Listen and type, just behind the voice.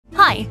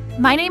Hi,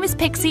 my name is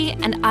Pixie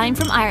and I'm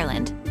from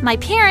Ireland. My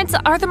parents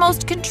are the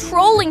most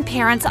controlling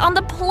parents on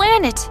the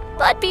planet.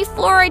 But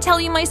before I tell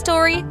you my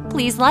story,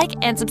 please like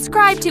and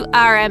subscribe to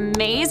our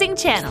amazing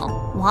channel.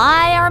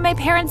 Why are my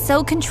parents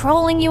so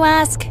controlling, you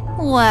ask?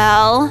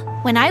 Well,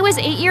 when I was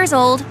 8 years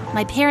old,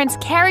 my parents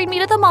carried me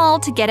to the mall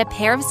to get a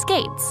pair of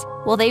skates.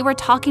 While they were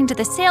talking to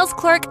the sales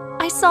clerk,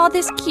 I saw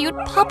this cute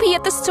puppy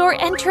at the store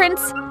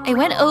entrance. I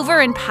went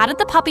over and patted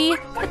the puppy,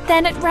 but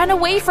then it ran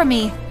away from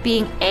me.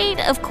 Being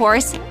 8, of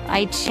course,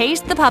 I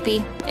chased the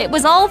puppy. It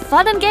was all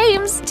fun and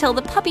games till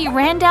the puppy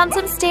ran down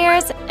some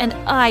stairs and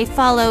I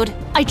followed.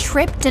 I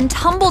tripped and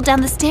tumbled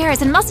down the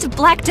stairs and must have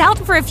blacked out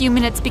for a few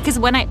minutes because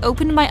when I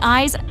opened my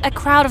eyes, a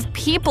crowd of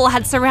people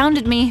had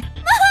surrounded me.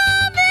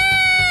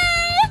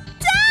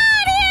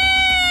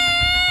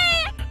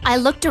 I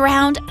looked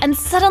around and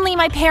suddenly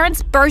my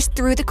parents burst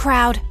through the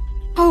crowd.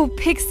 Oh,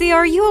 Pixie,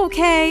 are you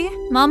okay?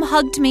 Mom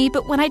hugged me,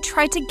 but when I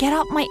tried to get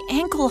up, my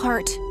ankle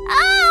hurt.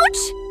 Ouch!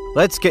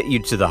 Let's get you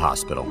to the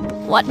hospital.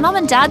 What Mom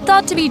and Dad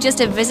thought to be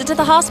just a visit to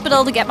the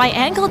hospital to get my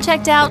ankle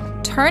checked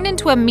out turned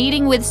into a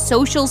meeting with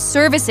social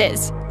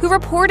services, who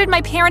reported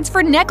my parents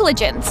for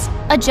negligence.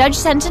 A judge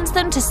sentenced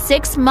them to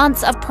 6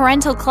 months of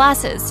parental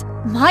classes.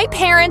 My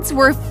parents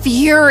were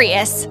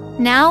furious.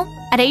 Now,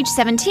 at age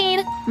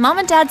 17, Mom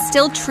and Dad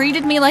still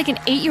treated me like an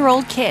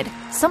 8-year-old kid.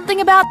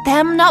 Something about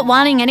them not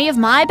wanting any of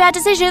my bad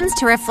decisions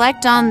to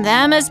reflect on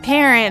them as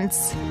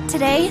parents.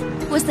 Today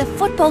was the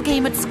football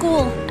game at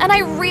school, and I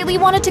really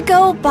wanted to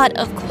go, but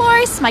of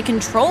course, my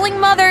controlling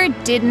mother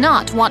did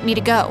not want me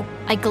to go.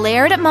 I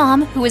glared at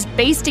Mom, who was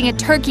basting a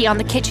turkey on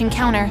the kitchen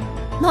counter.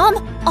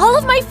 Mom, all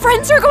of my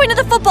friends are going to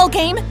the football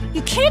game.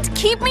 You can't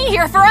keep me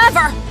here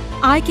forever.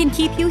 I can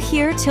keep you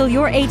here till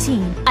you're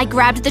 18. I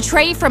grabbed the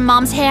tray from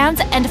Mom's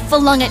hands and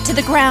flung it to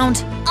the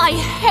ground. I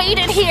hate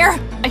it here.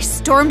 I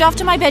stormed off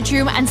to my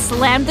bedroom and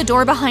slammed the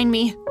door behind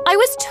me. I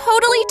was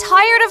totally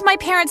tired of my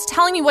parents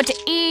telling me what to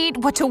eat,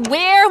 what to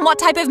wear, and what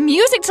type of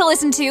music to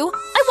listen to.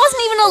 I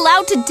wasn't even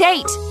allowed to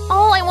date.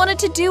 All I wanted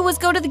to do was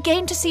go to the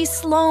game to see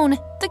Sloan,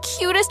 the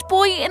cutest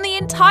boy in the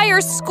entire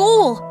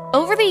school.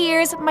 Over the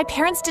years, my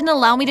parents didn't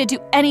allow me to do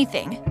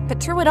anything.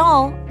 But through it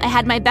all, I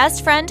had my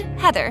best friend,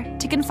 Heather,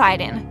 to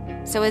confide in.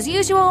 So as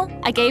usual,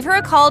 I gave her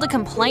a call to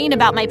complain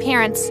about my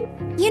parents.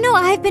 You know,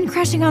 I've been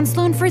crushing on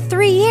Sloan for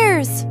 3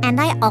 years. And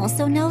I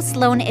also know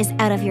Sloan is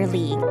out of your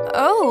league.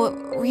 Oh,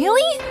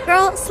 really?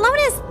 Girl, Sloan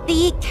is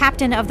the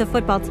captain of the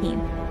football team.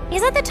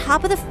 He's at the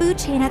top of the food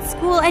chain at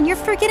school, and you're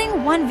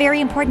forgetting one very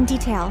important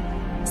detail.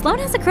 Sloan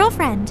has a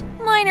girlfriend.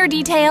 Minor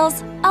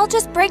details. I'll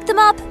just break them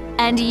up,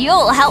 and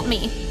you'll help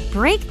me.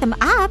 Break them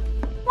up?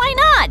 Why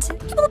not?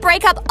 People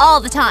break up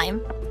all the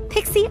time.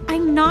 Pixie,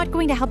 I'm not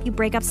going to help you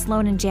break up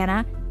Sloan and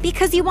Jana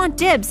because you want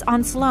dibs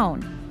on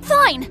Sloan.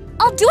 Fine,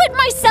 I'll do it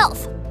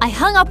myself. I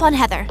hung up on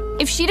Heather.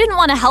 If she didn't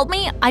want to help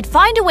me, I'd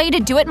find a way to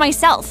do it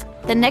myself.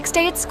 The next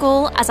day at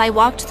school, as I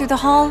walked through the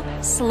hall,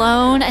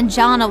 Sloan and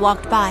Jana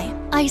walked by.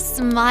 I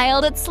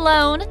smiled at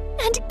Sloan,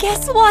 and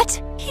guess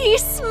what? He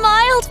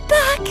smiled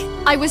back.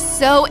 I was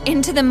so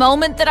into the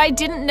moment that I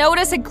didn't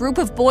notice a group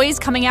of boys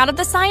coming out of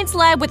the science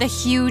lab with a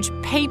huge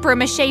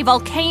papier-mâché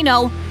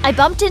volcano. I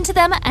bumped into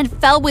them and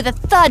fell with a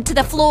thud to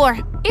the floor.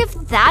 If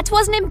that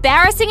wasn't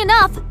embarrassing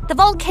enough, the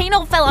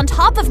volcano fell on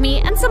top of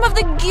me and some of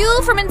the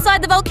goo from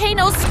inside the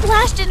volcano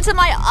splashed into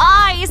my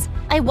eyes.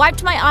 I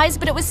wiped my eyes,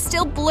 but it was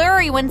still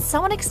blurry when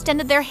someone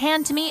extended their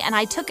hand to me and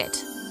I took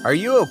it. Are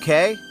you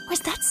okay?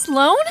 Was that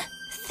Sloan?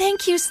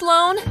 Thank you,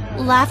 Sloan.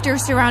 Laughter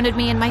surrounded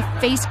me and my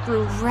face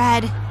grew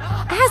red.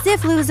 As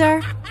if,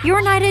 loser.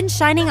 Your knight in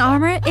shining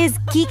armor is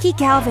Geeky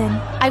Galvin.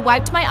 I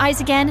wiped my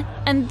eyes again,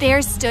 and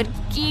there stood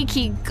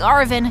Geeky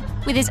Garvin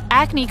with his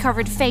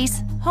acne-covered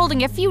face,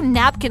 holding a few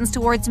napkins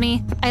towards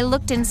me. I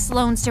looked in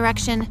Sloan's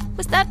direction.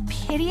 Was that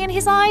pity in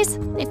his eyes?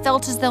 It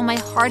felt as though my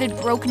heart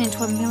had broken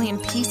into a million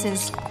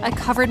pieces. I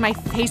covered my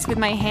face with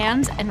my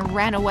hands and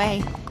ran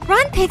away.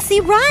 Run,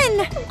 Pixie,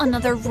 run!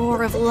 Another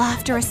roar of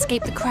laughter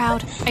escaped the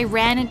crowd. I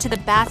ran into the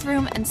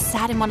bathroom and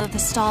sat in one of the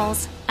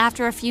stalls.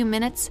 After a few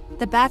minutes,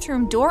 the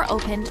bathroom door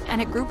opened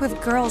and a group of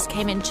girls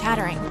came in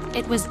chattering.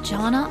 It was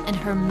Jana and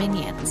her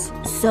minions.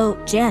 So,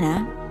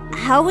 Jana,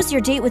 how was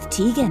your date with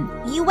Tegan?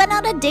 You went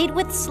on a date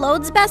with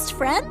Sloan's best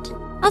friend?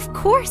 Of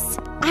course.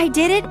 I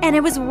did it and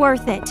it was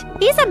worth it.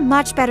 He's a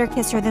much better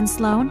kisser than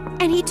Sloan,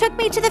 and he took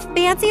me to the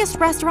fanciest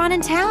restaurant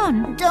in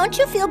town. Don't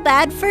you feel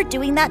bad for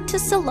doing that to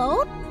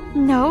Sloan?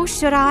 No,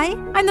 should I?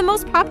 I'm the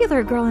most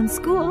popular girl in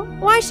school.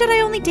 Why should I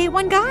only date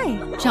one guy?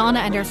 Jana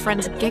and her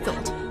friends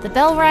giggled. The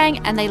bell rang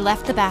and they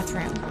left the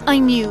bathroom. I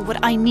knew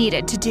what I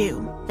needed to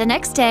do. The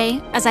next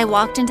day, as I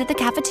walked into the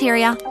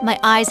cafeteria, my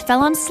eyes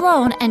fell on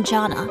Sloan and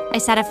Jana. I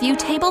sat a few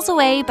tables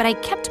away, but I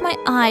kept my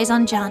eyes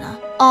on Jana.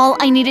 All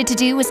I needed to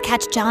do was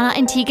catch Jana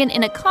and Tegan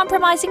in a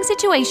compromising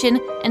situation,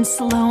 and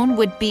Sloan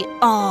would be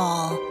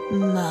all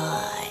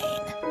mine.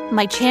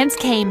 My chance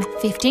came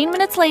 15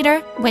 minutes later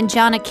when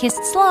Jana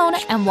kissed Sloan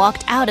and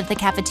walked out of the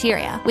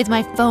cafeteria. With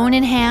my phone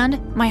in hand,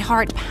 my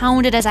heart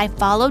pounded as I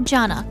followed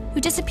Jana,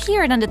 who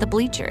disappeared under the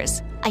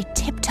bleachers. I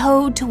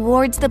tiptoed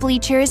towards the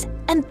bleachers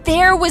and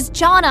there was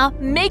Jonna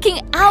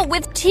making out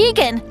with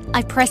Tegan.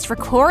 I pressed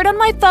record on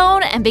my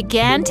phone and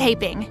began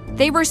taping.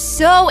 They were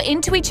so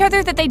into each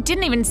other that they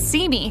didn't even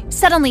see me.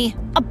 Suddenly,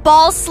 a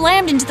ball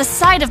slammed into the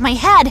side of my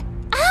head.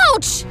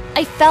 Ouch!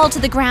 I fell to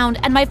the ground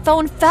and my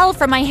phone fell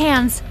from my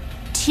hands.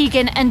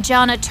 Tegan and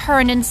Jonna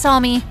turned and saw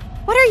me.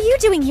 What are you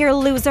doing here,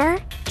 loser?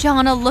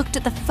 Jonna looked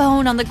at the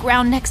phone on the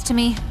ground next to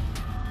me.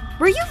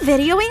 Were you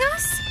videoing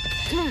us?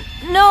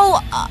 No,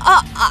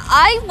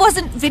 I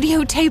wasn't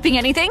videotaping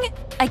anything.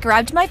 I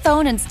grabbed my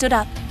phone and stood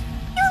up.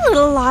 You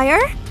little liar.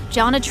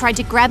 Jonna tried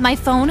to grab my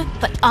phone,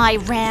 but I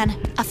ran.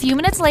 A few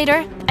minutes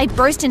later, I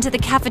burst into the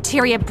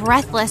cafeteria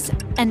breathless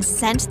and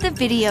sent the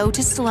video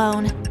to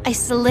Sloane. I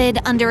slid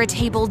under a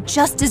table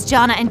just as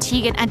Jonna and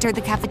Tegan entered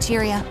the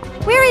cafeteria.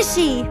 Where is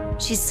she?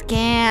 She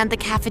scanned the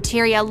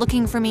cafeteria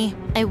looking for me.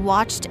 I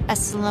watched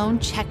as Sloane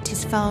checked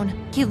his phone.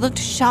 He looked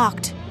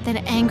shocked, then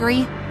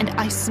angry, and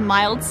I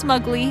smiled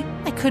smugly.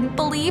 I couldn't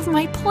believe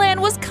my plan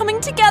was coming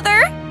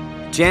together.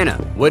 Jana,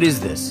 what is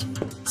this?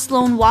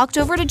 Sloane walked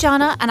over to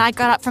Jonna and I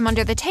got up from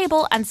under the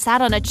table and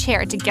sat on a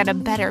chair to get a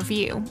better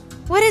view.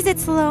 What is it,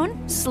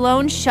 Sloane?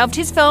 Sloane shoved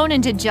his phone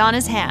into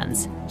Jonna's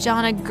hands.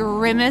 Jonna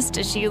grimaced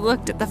as she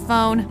looked at the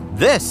phone.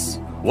 This?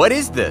 What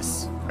is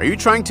this? Are you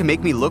trying to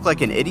make me look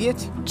like an idiot?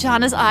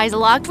 Jonna's eyes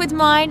locked with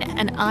mine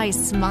and I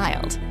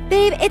smiled.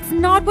 Babe, it's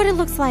not what it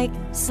looks like.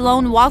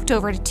 Sloane walked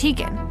over to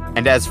Tegan.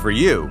 And as for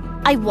you,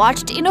 I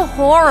watched in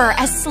horror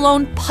as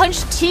Sloane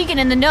punched Tegan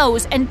in the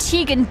nose and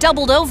Tegan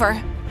doubled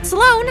over.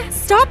 Sloane,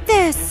 stop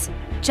this!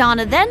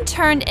 Jonna then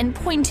turned and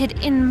pointed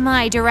in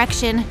my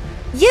direction.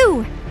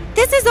 You!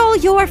 This is all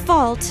your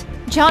fault!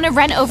 Jonna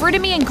ran over to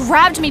me and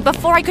grabbed me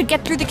before I could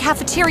get through the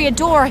cafeteria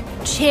door.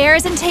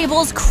 Chairs and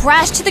tables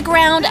crashed to the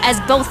ground as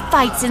both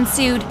fights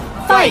ensued.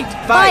 Fight!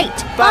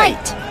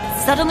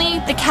 Suddenly,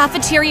 the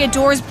cafeteria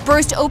doors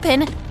burst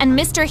open and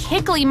Mr.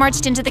 Hickley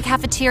marched into the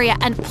cafeteria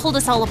and pulled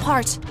us all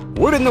apart.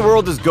 What in the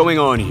world is going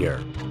on here?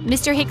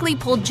 Mr. Hickley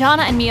pulled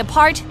Jonna and me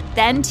apart,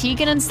 then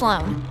Tegan and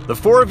Sloane. The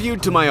four of you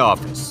to my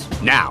office,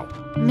 now.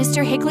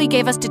 Mr. Hickley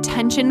gave us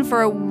detention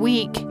for a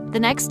week. The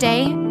next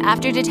day,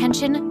 after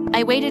detention,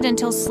 I waited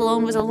until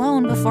Sloane was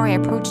alone before I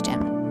approached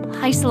him.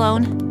 Hi,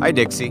 Sloane. Hi,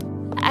 Dixie.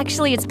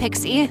 Actually, it's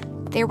Pixie.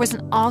 There was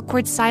an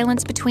awkward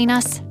silence between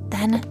us.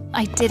 Then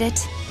I did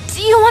it.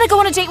 Do you want to go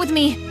on a date with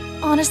me?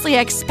 Honestly,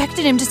 I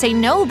expected him to say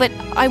no, but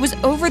I was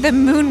over the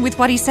moon with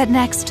what he said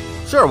next.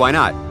 Sure, why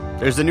not?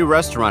 There's a new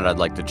restaurant I'd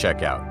like to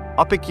check out.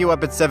 I'll pick you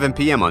up at 7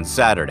 p.m. on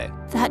Saturday.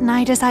 That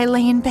night as I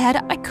lay in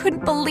bed, I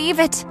couldn't believe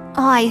it.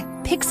 I,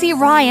 Pixie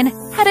Ryan,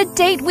 had a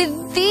date with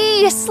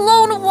the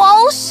Sloane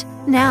Walsh.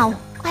 Now,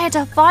 I had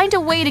to find a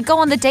way to go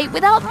on the date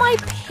without my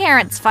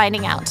parents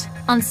finding out.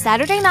 On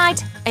Saturday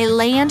night, I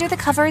lay under the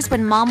covers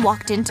when Mom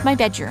walked into my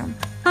bedroom.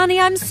 Honey,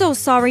 I'm so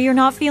sorry you're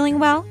not feeling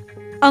well.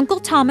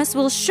 Uncle Thomas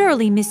will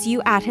surely miss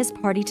you at his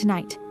party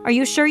tonight. Are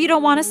you sure you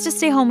don't want us to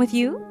stay home with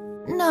you?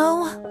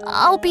 No,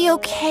 I'll be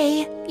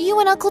okay. You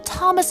and Uncle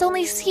Thomas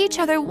only see each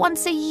other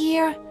once a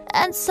year.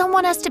 And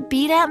someone has to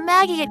beat Aunt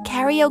Maggie at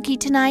karaoke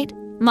tonight.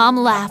 Mom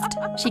laughed.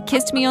 She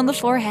kissed me on the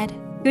forehead.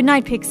 Good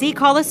night, Pixie.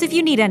 Call us if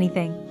you need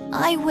anything.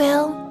 I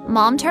will.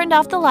 Mom turned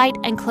off the light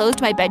and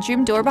closed my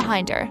bedroom door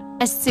behind her.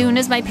 As soon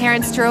as my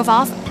parents drove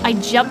off, I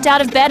jumped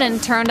out of bed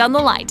and turned on the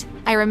light.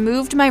 I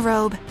removed my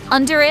robe.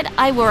 Under it,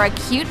 I wore a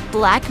cute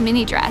black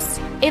mini dress.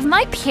 If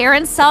my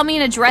parents saw me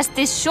in a dress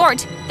this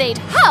short, they'd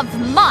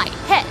have my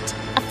head.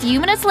 A few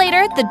minutes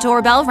later, the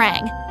doorbell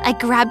rang. I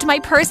grabbed my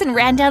purse and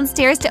ran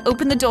downstairs to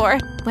open the door.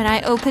 When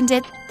I opened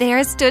it,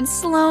 there stood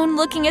Sloane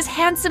looking as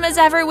handsome as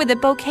ever with a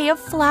bouquet of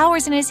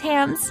flowers in his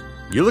hands.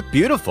 You look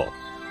beautiful.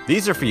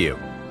 These are for you.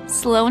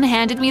 Sloane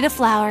handed me the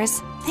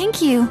flowers.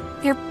 Thank you.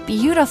 They're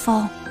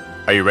beautiful.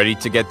 Are you ready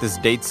to get this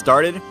date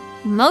started?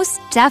 Most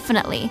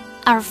definitely.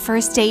 Our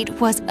first date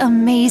was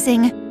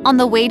amazing. On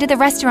the way to the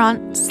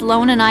restaurant,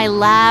 Sloane and I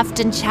laughed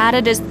and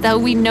chatted as though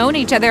we'd known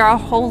each other our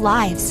whole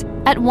lives.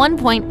 At one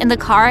point in the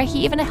car,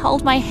 he even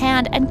held my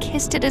hand and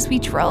kissed it as we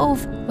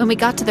drove. When we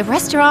got to the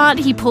restaurant,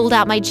 he pulled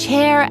out my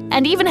chair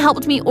and even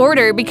helped me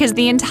order because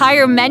the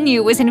entire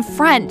menu was in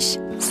French.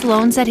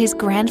 Sloane said his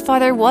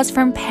grandfather was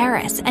from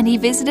Paris and he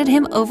visited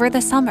him over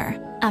the summer.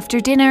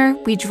 After dinner,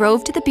 we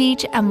drove to the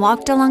beach and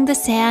walked along the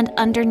sand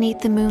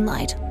underneath the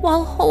moonlight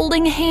while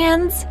holding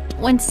hands.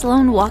 When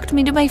Sloane walked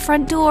me to my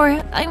front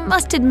door, I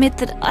must admit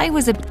that I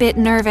was a bit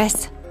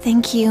nervous.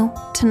 Thank you.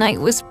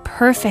 Tonight was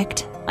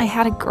perfect. I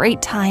had a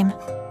great time.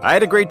 I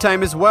had a great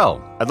time as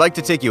well. I'd like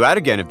to take you out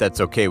again if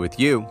that's okay with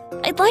you.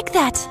 I'd like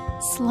that.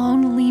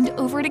 Sloane leaned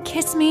over to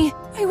kiss me.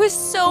 I was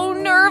so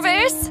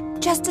nervous.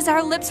 Just as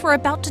our lips were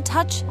about to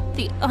touch,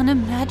 the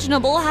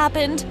unimaginable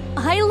happened.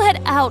 I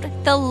let out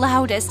the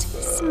loudest,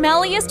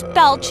 smelliest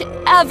belch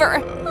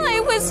ever. I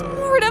was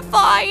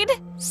mortified.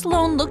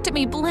 Sloane looked at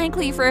me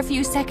blankly for a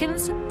few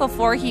seconds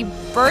before he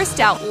burst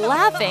out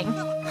laughing.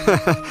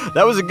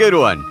 That was a good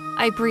one.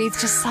 I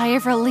breathed a sigh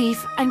of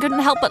relief and couldn't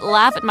help but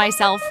laugh at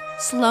myself.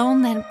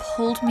 Sloane then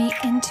pulled me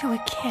into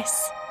a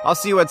kiss. I'll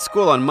see you at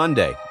school on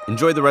Monday.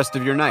 Enjoy the rest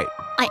of your night.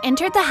 I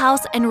entered the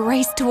house and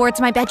raced towards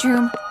my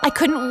bedroom. I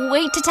couldn't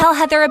wait to tell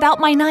Heather about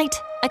my night.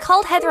 I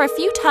called Heather a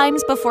few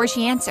times before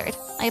she answered.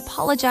 I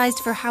apologized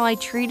for how I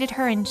treated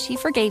her and she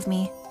forgave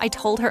me. I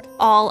told her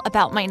all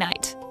about my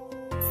night.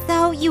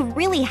 So you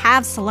really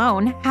have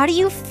Sloan. How do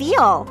you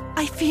feel?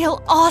 I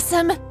feel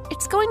awesome.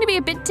 It's going to be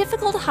a bit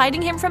difficult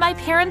hiding him from my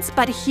parents,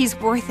 but he's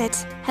worth it.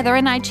 Heather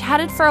and I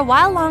chatted for a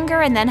while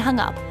longer and then hung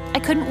up. I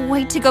couldn't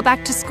wait to go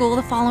back to school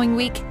the following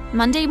week.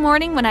 Monday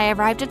morning when I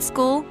arrived at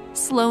school,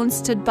 Sloan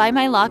stood by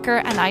my locker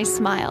and I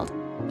smiled.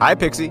 Hi,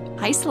 Pixie.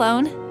 Hi,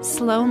 Sloan.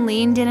 Sloan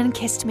leaned in and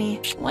kissed me.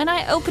 When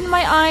I opened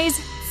my eyes,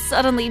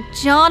 suddenly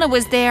Jonna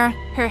was there.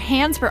 Her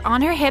hands were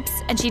on her hips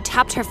and she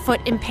tapped her foot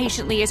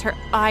impatiently as her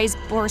eyes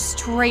bore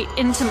straight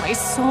into my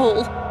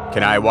soul.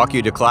 Can I walk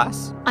you to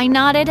class? I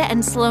nodded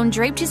and Sloan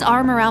draped his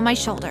arm around my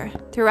shoulder.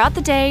 Throughout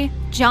the day,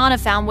 Jonna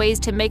found ways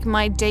to make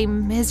my day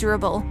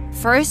miserable.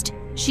 First,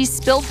 she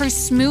spilled her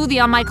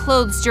smoothie on my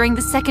clothes during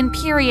the second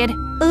period.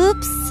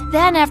 Oops.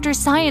 Then after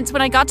science,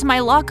 when I got to my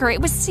locker,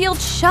 it was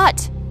sealed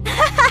shut.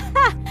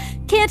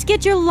 Can't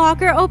get your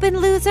locker open,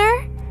 loser?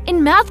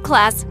 In math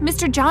class,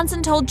 Mr.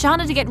 Johnson told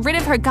Jonna to get rid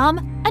of her gum,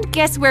 and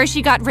guess where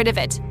she got rid of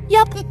it?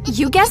 Yup,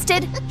 you guessed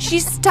it. She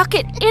stuck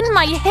it in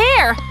my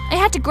hair. I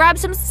had to grab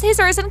some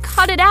scissors and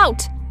cut it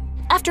out.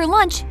 After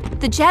lunch,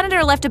 the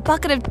janitor left a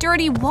bucket of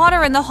dirty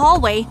water in the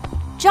hallway.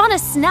 Jonna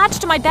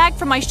snatched my bag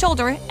from my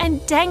shoulder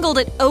and dangled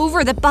it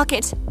over the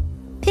bucket.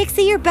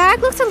 Pixie, your bag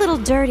looks a little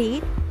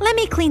dirty. Let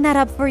me clean that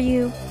up for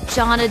you.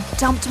 Jonna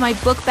dumped my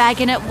book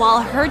bag in it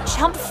while her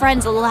chump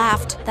friends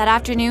laughed. That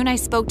afternoon, I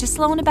spoke to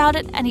Sloan about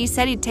it, and he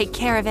said he'd take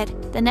care of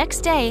it. The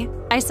next day,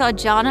 I saw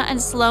Jonna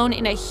and Sloan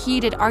in a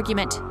heated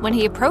argument. When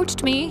he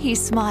approached me, he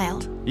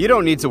smiled. You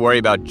don't need to worry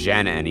about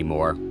Jana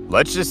anymore.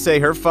 Let's just say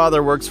her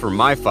father works for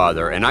my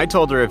father, and I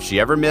told her if she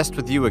ever messed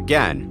with you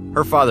again,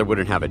 her father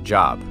wouldn't have a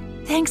job.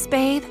 Thanks,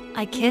 babe.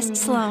 I kissed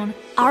Sloan.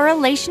 Our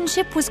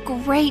relationship was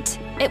great.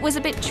 It was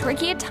a bit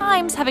tricky at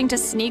times having to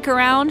sneak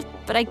around,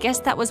 but I guess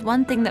that was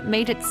one thing that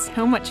made it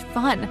so much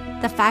fun.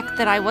 The fact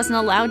that I wasn't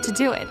allowed to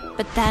do it.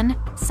 But then,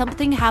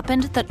 something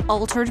happened that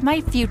altered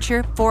my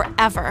future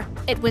forever.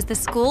 It was the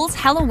school's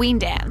Halloween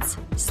dance.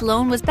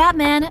 Sloan was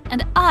Batman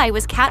and I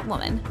was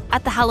Catwoman.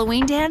 At the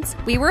Halloween dance,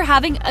 we were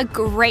having a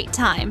great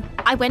time.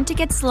 I went to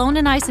get Sloan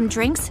and I some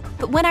drinks,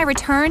 but when I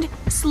returned,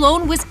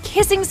 Sloan was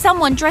kissing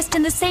someone dressed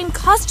in the same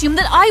costume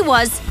that I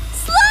was.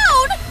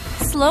 Sloan!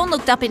 Sloan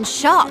looked up in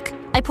shock.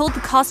 I pulled the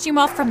costume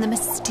off from the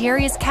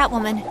mysterious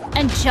Catwoman,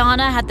 and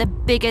Jonna had the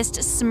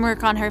biggest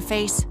smirk on her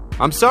face.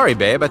 I'm sorry,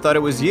 babe. I thought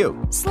it was you.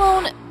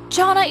 Sloan,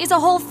 Jonna is a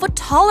whole foot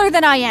taller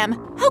than I am.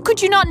 How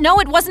could you not know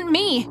it wasn't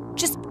me?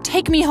 Just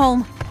take me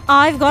home.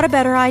 I've got a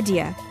better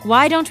idea.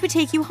 Why don't we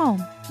take you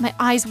home? My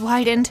eyes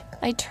widened.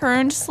 I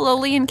turned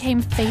slowly and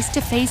came face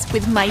to face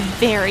with my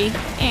very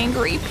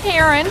angry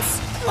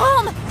parents.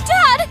 Mom!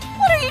 Dad!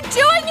 What are you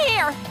doing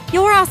here?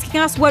 You're asking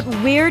us what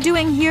we're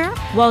doing here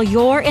while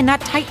you're in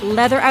that tight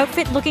leather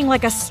outfit looking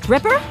like a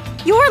stripper?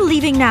 You're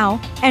leaving now,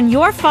 and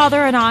your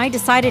father and I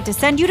decided to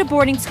send you to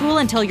boarding school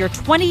until your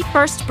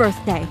 21st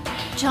birthday.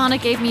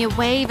 Jonna gave me a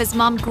wave as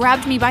Mom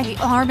grabbed me by the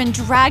arm and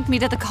dragged me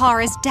to the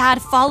car as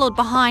Dad followed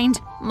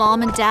behind.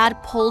 Mom and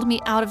Dad pulled me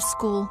out of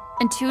school,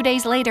 and 2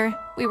 days later,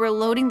 we were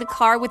loading the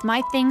car with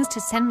my things to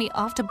send me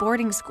off to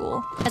boarding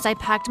school. As I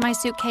packed my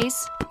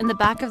suitcase, in the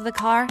back of the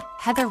car,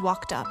 Heather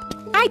walked up.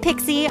 Hi,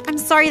 Pixie. I'm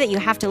sorry that you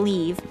have to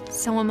leave.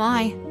 So am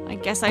I. I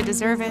guess I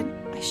deserve it.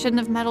 I shouldn't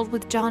have meddled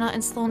with Jonna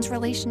and Sloan's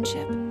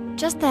relationship.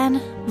 Just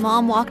then,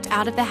 Mom walked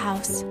out of the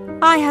house.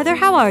 Hi, Heather.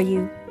 How are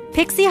you?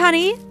 Pixie,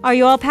 honey, are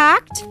you all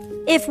packed?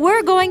 If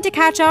we're going to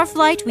catch our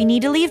flight, we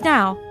need to leave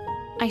now.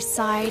 I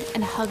sighed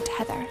and hugged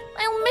Heather.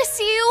 I'll miss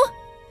you.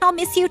 I'll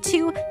miss you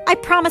too. I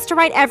promise to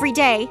write every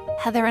day.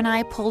 Heather and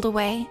I pulled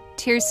away,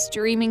 tears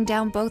streaming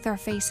down both our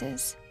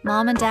faces.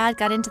 Mom and Dad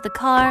got into the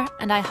car,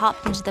 and I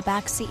hopped into the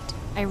back seat.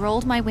 I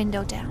rolled my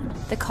window down.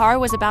 The car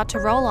was about to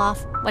roll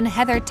off when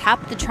Heather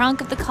tapped the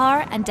trunk of the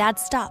car and Dad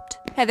stopped.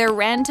 Heather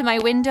ran to my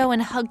window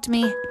and hugged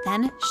me.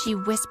 Then she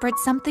whispered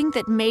something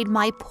that made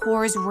my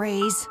pores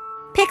raise.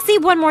 Pixie,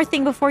 one more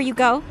thing before you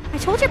go. I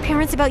told your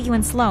parents about you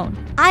and Sloan.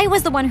 I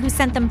was the one who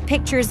sent them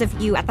pictures of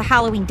you at the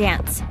Halloween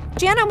dance.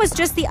 Jana was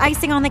just the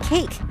icing on the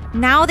cake.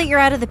 Now that you're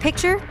out of the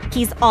picture,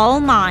 he's all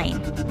mine.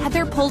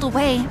 Heather pulled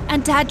away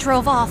and Dad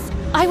drove off.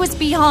 I was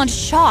beyond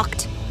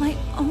shocked. My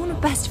own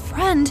best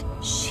friend.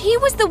 She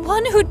was the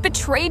one who'd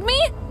betrayed me?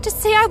 To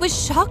say I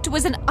was shocked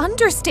was an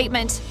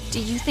understatement. Do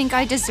you think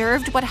I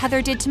deserved what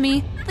Heather did to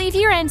me? Leave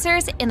your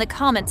answers in the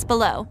comments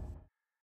below.